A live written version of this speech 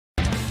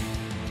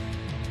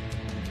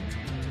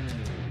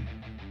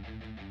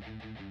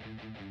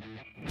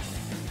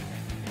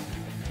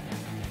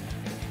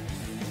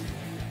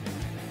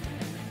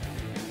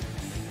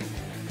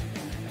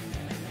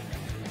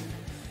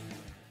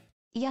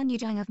YOUN YUH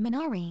JUNG of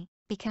Minari,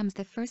 becomes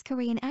the first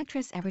Korean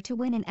actress ever to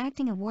win an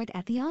acting award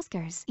at the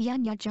Oscars.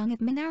 YOUN YUH JUNG of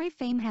Minari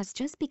fame has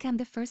just become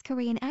the first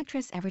Korean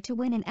actress ever to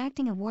win an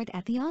acting award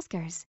at the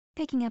Oscars,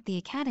 picking up the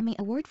Academy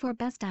Award for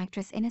Best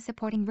Actress in a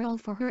Supporting Role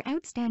for her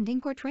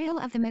outstanding portrayal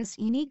of the most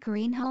unique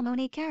Korean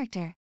Halmoni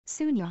character,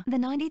 Sunya. The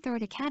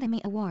 93rd Academy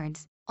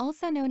Awards,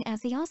 also known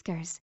as the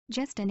Oscars,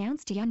 just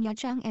announced YOUN YUH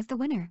JUNG as the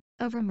winner,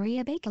 over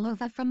Maria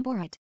Bakalova from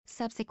Borat,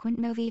 subsequent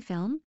movie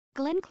film,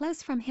 Glenn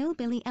Close from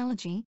Hillbilly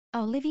Elegy,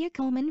 Olivia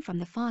Colman from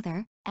The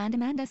Father, and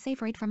Amanda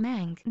Seyfried from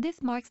Mank.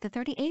 This marks the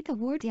 38th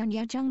award YOUN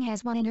YUH JUNG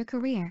has won in her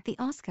career. The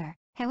Oscar,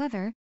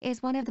 however,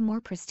 is one of the more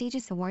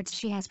prestigious awards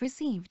she has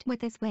received. With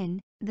this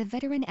win, the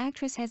veteran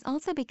actress has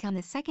also become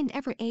the second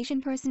ever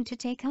Asian person to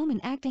take home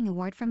an acting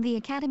award from the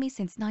Academy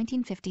since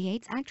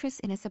 1958's Actress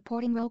in a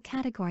Supporting Role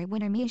category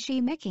winner Mia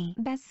Shimeki.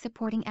 Best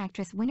Supporting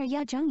Actress winner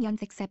YOUN YUH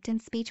Jung's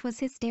acceptance speech was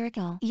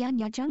hysterical. YOUN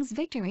YUH Jung's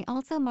victory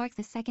also marks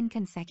the second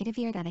consecutive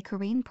year that a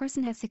Korean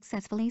person has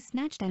successfully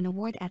snatched an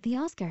award at the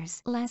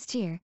Oscars. Last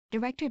year,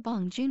 director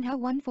Bong Joon-ho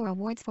won 4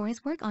 awards for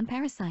his work on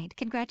Parasite.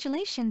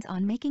 Congratulations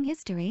on making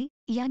history,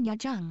 YOUN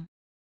YUH Jung.